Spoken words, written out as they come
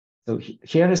So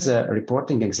here is a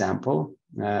reporting example.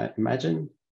 Imagine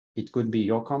it could be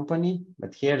your company,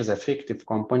 but here is a fictive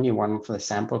company, one of the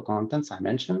sample contents I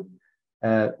mentioned.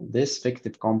 This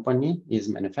fictive company is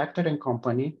a manufacturing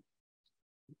company,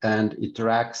 and it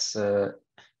tracks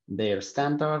their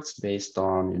standards based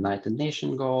on United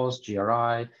Nations goals,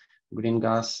 GRI, Green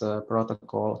Gas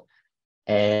Protocol,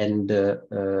 and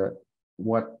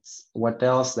what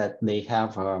else that they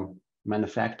have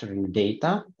manufacturing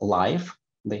data live.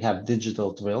 They have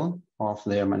digital twin of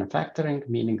their manufacturing,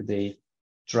 meaning they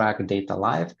track data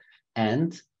live.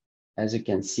 And as you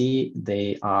can see,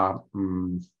 they are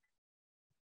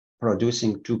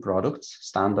producing two products,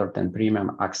 standard and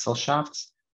premium axle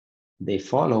shafts. They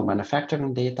follow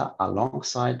manufacturing data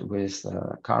alongside with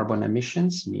carbon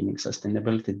emissions, meaning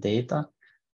sustainability data.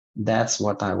 That's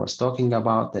what I was talking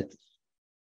about, that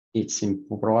it's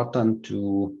important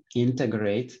to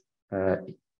integrate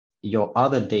your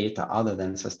other data other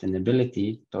than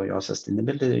sustainability to your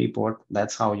sustainability report.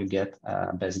 That's how you get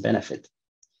best benefit.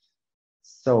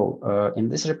 So in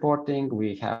this reporting,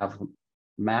 we have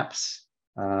maps,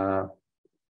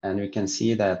 and we can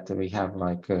see that we have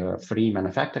like 3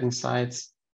 manufacturing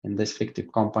sites in this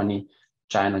fictive company: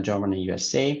 China, Germany,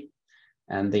 USA.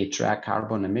 And they track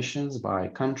carbon emissions by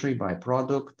country, by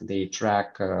product. They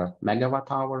track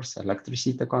megawatt hours,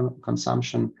 electricity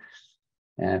consumption.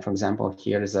 And for example,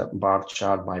 here is a bar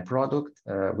chart by product.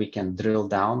 We can drill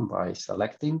down by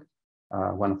selecting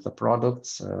one of the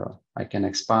products. I can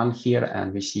expand here,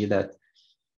 and we see that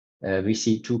we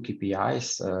see 2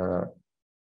 KPIs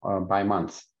by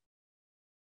month,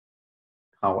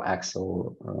 how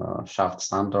axle shaft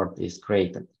standard is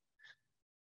created.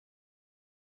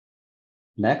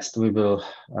 Next, we will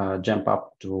jump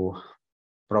up to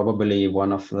probably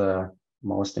one of the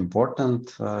most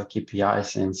important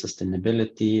KPIs in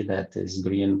sustainability, that is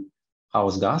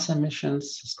greenhouse gas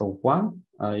emissions, scope 1.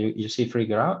 You see 3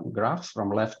 graphs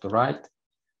from left to right.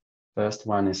 First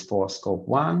one is for scope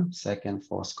 1, second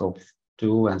for scope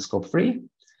 2 and scope 3.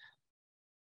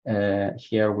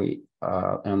 Here we,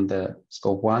 on the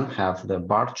scope 1, have the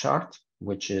bar chart,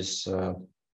 which is,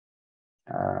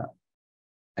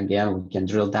 again, we can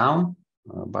drill down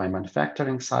by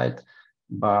manufacturing site.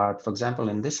 But for example,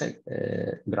 in this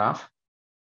graph,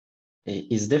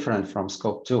 it is different from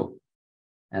scope 2.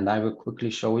 And I will quickly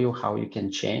show you how you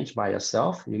can change by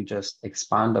yourself. You just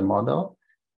expand the model,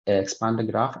 expand the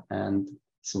graph, and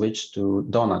switch to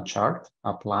donut chart,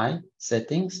 apply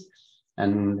settings.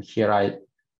 And here I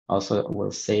also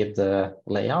will save the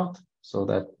layout so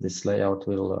that this layout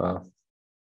will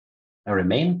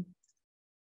remain.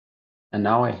 And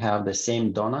now I have the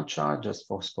same donut chart just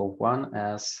for scope 1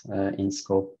 as in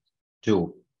scope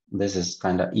 2. This is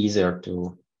kind of easier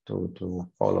to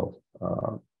follow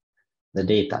the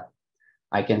data.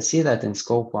 I can see that in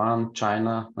scope 1,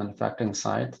 China manufacturing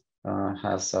site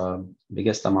has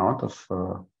biggest amount of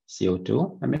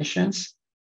CO2 emissions,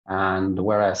 and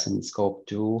whereas in scope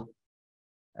 2,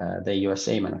 the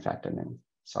USA manufacturing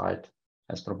site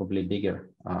has probably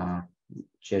bigger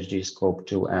GHG scope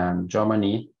 2, and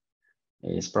Germany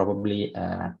is probably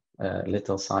a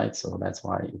little site, so that's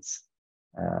why it's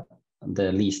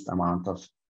the least amount of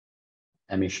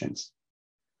emissions.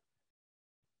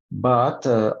 But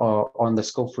on the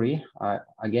scope 3,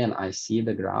 again, I see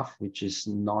the graph, which is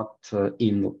not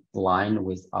in line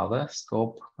with other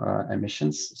scope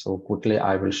emissions. So quickly,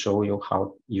 I will show you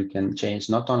how you can change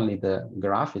not only the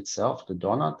graph itself, the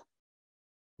donut,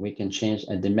 we can change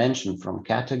a dimension from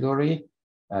category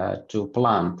to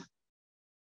plant.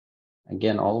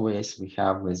 Again, always we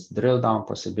have this drill down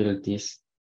possibilities.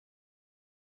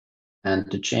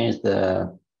 And to change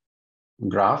the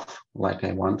graph like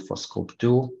I want for scope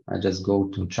 2, I just go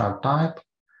to chart type,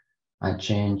 I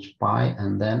change pie,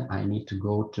 and then I need to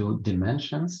go to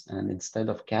dimensions, and instead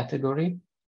of category,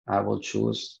 I will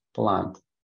choose plant.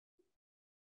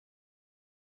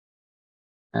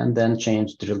 And then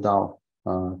change drill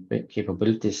down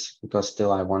capabilities, because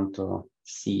still I want to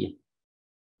see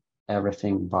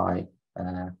everything by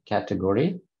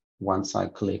category. Once I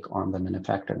click on the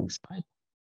manufacturing side,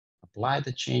 apply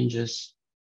the changes,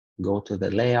 go to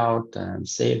the layout and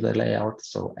save the layout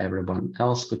so everyone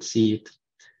else could see it.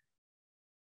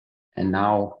 And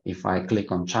now if I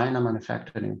click on China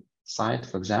manufacturing site,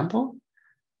 for example,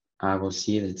 I will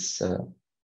see it's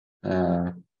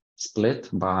split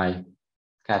by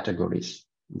categories,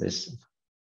 this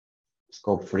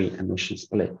scope 3 emission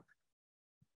split.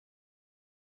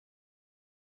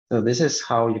 So this is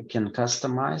how you can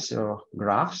customize your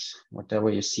graphs, whatever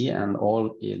you see, and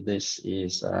all this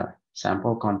is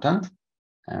sample content,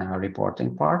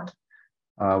 reporting part.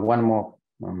 One more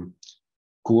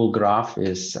cool graph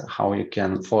is how you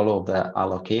can follow the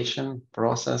allocation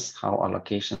process, how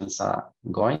allocations are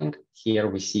going. Here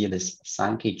we see this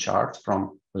Sankey chart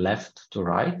from left to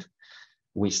right.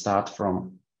 We start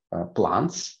from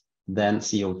plants, then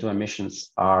CO2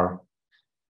 emissions are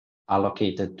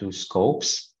allocated to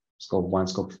scopes, scope 1,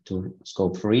 scope 2,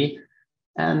 scope 3,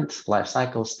 and life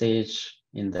cycle stage.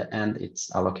 In the end,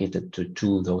 it's allocated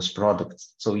to those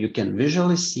products. So you can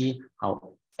visually see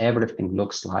how everything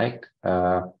looks like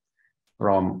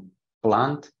from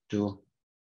plant to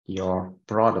your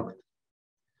product.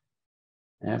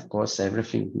 And of course,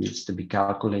 everything needs to be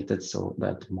calculated so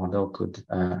that the model could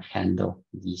handle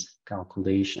these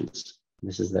calculations.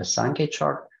 This is the Sankey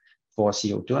chart for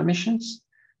CO2 emissions.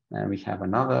 And we have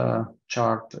another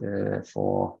chart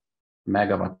for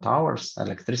megawatt hours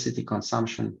electricity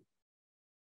consumption.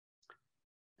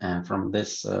 And from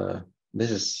this,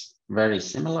 this is very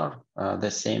similar, the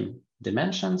same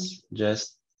dimensions,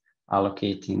 just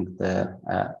allocating the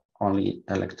only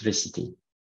electricity.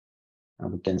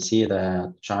 And we can see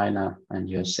that China and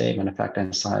USA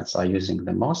manufacturing sites are using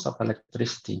the most of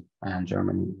electricity and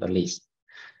Germany the least.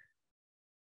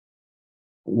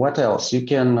 What else? You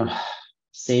can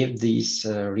save these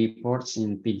reports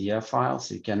in PDF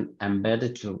files. You can embed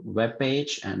it to web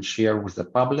page and share with the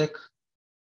public.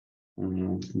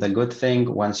 The good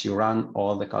thing, once you run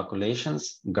all the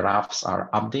calculations, graphs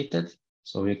are updated.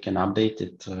 So you can update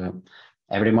it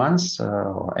every month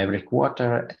or every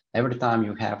quarter. Every time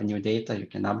you have new data, you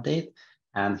can update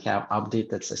and have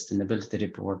updated sustainability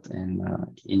report in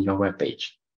your web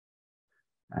page.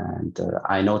 And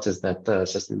I noticed that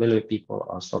sustainability people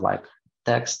also like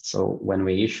text. So when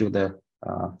we issue the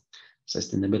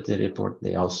sustainability report,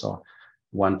 they also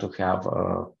want to have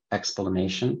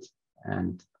explanations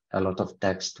and a lot of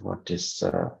text what is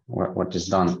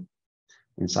done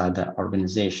inside the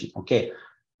organization. Okay,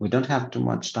 we don't have too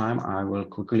much time. I will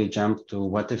quickly jump to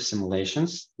what-if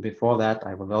simulations. Before that,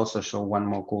 I will also show one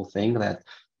more cool thing, that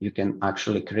you can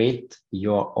actually create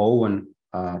your own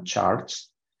charts.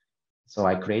 So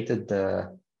I created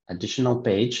the additional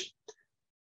page.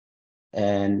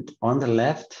 And on the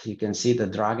left, you can see the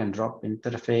drag and drop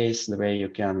interface, the way you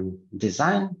can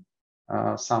design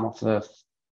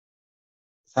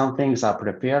some things are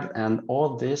prepared, and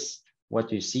all this,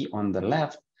 what you see on the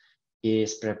left,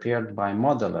 is prepared by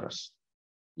modelers.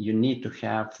 You need to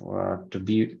have to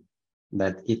be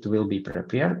that it will be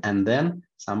prepared, and then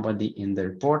somebody in the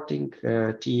reporting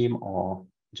team or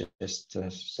just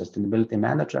sustainability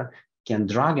manager can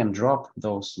drag and drop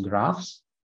those graphs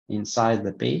inside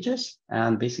the pages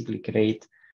and basically create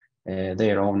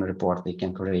their own report. They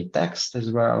can create text as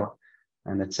well,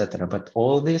 and etc. But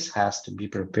all this has to be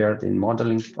prepared in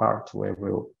modeling part, where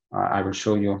I will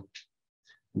show you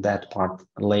that part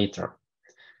later.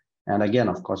 And again,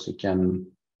 of course, you can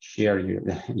share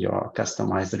your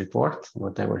customized report,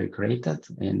 whatever you created,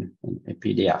 in a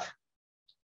PDF.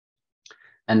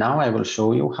 And now I will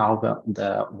show you how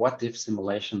the what-if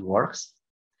simulation works.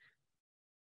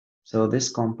 So this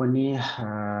company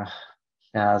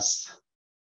has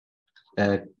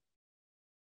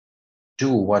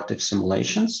two what-if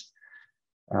simulations.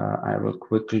 I will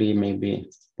quickly maybe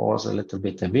pause a little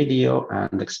bit the video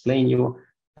and explain you.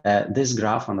 This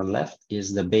graph on the left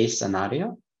is the base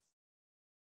scenario.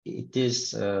 It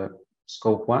is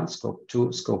scope 1, scope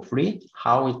 2, scope 3,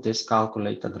 how it is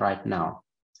calculated right now.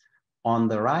 On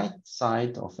the right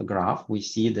side of the graph, we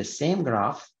see the same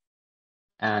graph,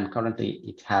 and currently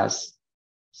it has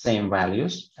same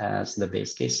values as the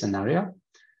base case scenario.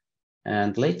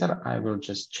 And later I will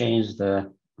just change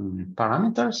the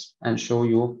parameters and show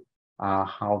you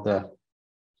how the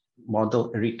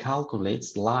model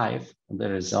recalculates live the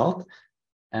result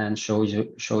and shows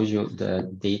you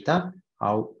the data,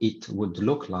 how it would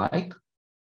look like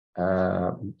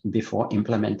before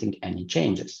implementing any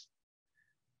changes.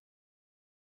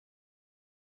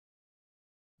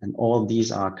 And all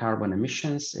these are carbon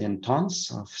emissions in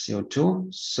tons of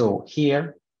CO2. So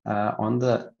here on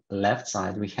the left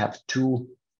side, we have two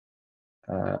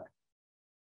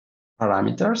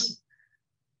parameters,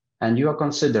 and you are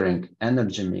considering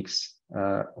energy mix,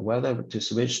 whether to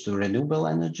switch to renewable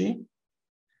energy.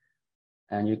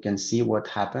 And you can see what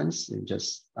happens. You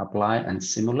just apply and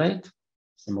simulate.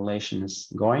 Simulation is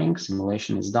going,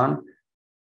 simulation is done.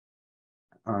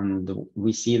 And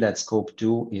we see that scope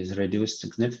 2 is reduced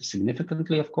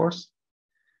significantly, of course.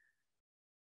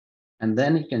 And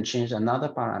then you can change another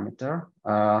parameter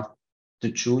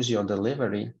to choose your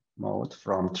delivery mode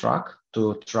from truck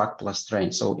to truck plus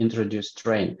train. So introduce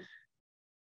train.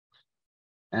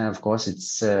 And of course,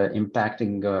 it's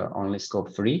impacting only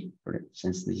scope 3,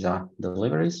 since these are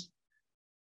deliveries.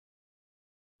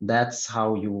 that's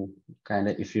how you kind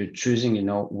of, if you're choosing,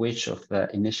 which of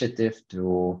the initiative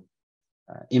to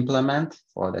implement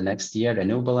for the next year,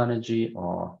 renewable energy,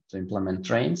 or to implement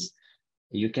trains,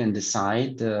 you can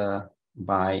decide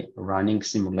by running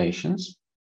simulations.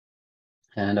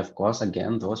 And of course,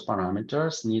 again, those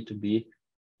parameters need to be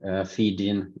feed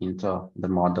into the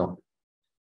model.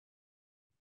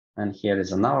 And here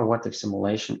is another what-if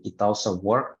simulation. It also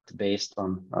worked based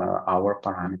on our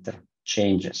parameter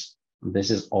changes.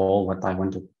 This is all what I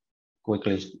want to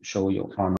quickly show you on